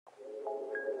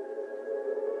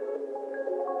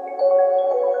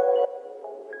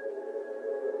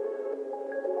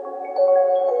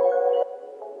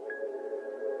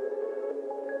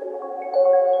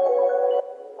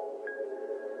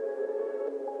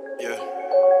Yeah.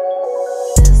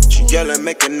 She yelling,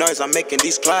 making noise, I'm making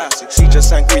these classics. She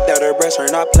just angry that her breasts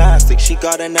are not plastic. She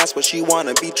got an ass, but she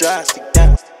wanna be drastic.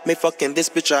 Damn, make fucking this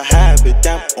bitch a habit.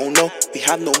 Damn, oh no, we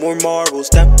have no more morals.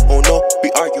 Damn, oh no,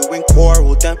 we arguing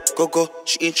quarrel. Damn, go,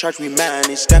 she in charge, we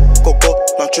manage. Damn, go,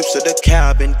 long trips to the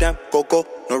cabin. Damn, go,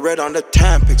 no red on the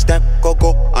Tampix. Damn,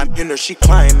 go, I'm in her, she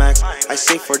climax. I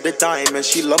say for the diamonds,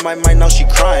 she love my mind, now she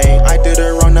crying. I did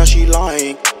her wrong, now she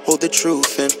lying. Hold the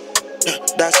truth in,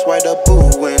 that's why the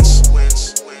boo wins.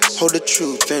 Hold the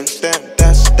truth in, damn,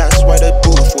 that's why the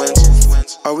booth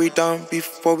wins. Are we done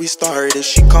before we started?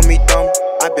 She call me dumb,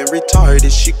 I've been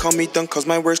retarded. She call me dumb cause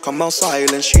my words come out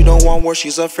silent. She don't want war,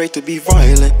 she's afraid to be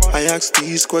violent. I ask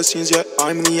these questions, yet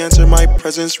I'm the answer. My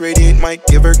presence radiate might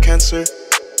give her cancer.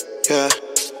 Yeah,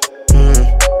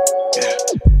 yeah.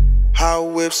 How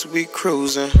whips we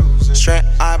cruising?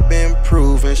 Strength I've been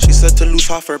proving. She said to loose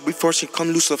off her before she come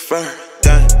Lucifer.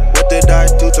 Damn, what did I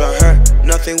do to her?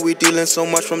 Nothing, we dealing so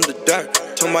much from the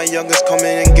dirt. Tell my youngest come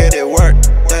in and get it work.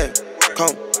 Damn,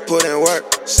 come put in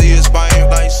work. See us buying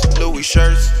nice Louis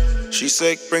shirts. She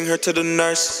sick, bring her to the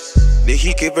nurse. Then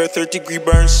he gave her 3rd-degree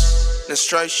burns. The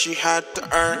stripes she had to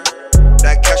earn.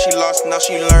 That cash she lost, now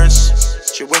she learns.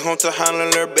 She went home to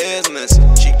handle her business.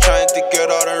 She trying to get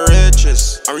all the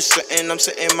riches. I'm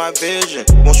setting my vision.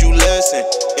 Won't you listen?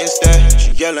 Instead,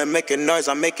 she yelling, making noise,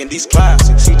 I'm making these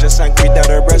classics. She just angry that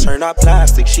her breasts are not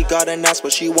plastic. She got an ass,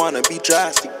 but she wanna be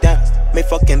drastic. Damn, make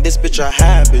fucking this bitch a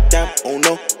habit. Damn, oh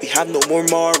no, we have no more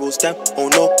morals. Damn, oh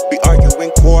no, we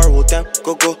arguing quarrel. Damn,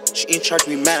 go, she in charge,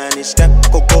 we manage. Damn,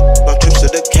 go, long trips to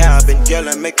the cabin.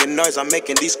 Yelling, making noise, I'm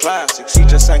making these classics. She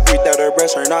just angry that her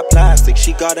breasts are not plastic.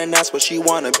 She got an ass, but she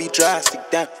wanna be drastic.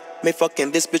 Damn, make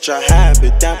fucking this bitch a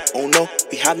habit. Damn, oh no,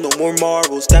 we have no more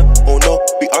morals. Damn, oh no,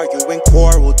 we arguing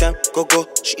quarrel. Damn, go,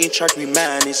 she in charge, we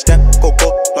manage. Damn, go,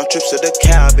 long trips to the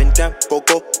cabin. Damn,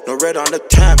 go, no red on the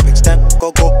Tampix. Damn,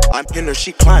 go, I'm in her,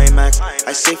 she climax.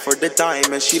 I say for the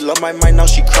diamonds, she love my mind, now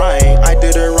she crying. I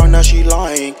did her wrong, now she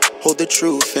lying. Hold the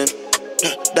truth in,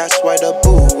 that's why the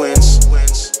boo wins.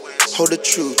 Hold the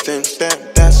truth in,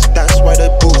 damn.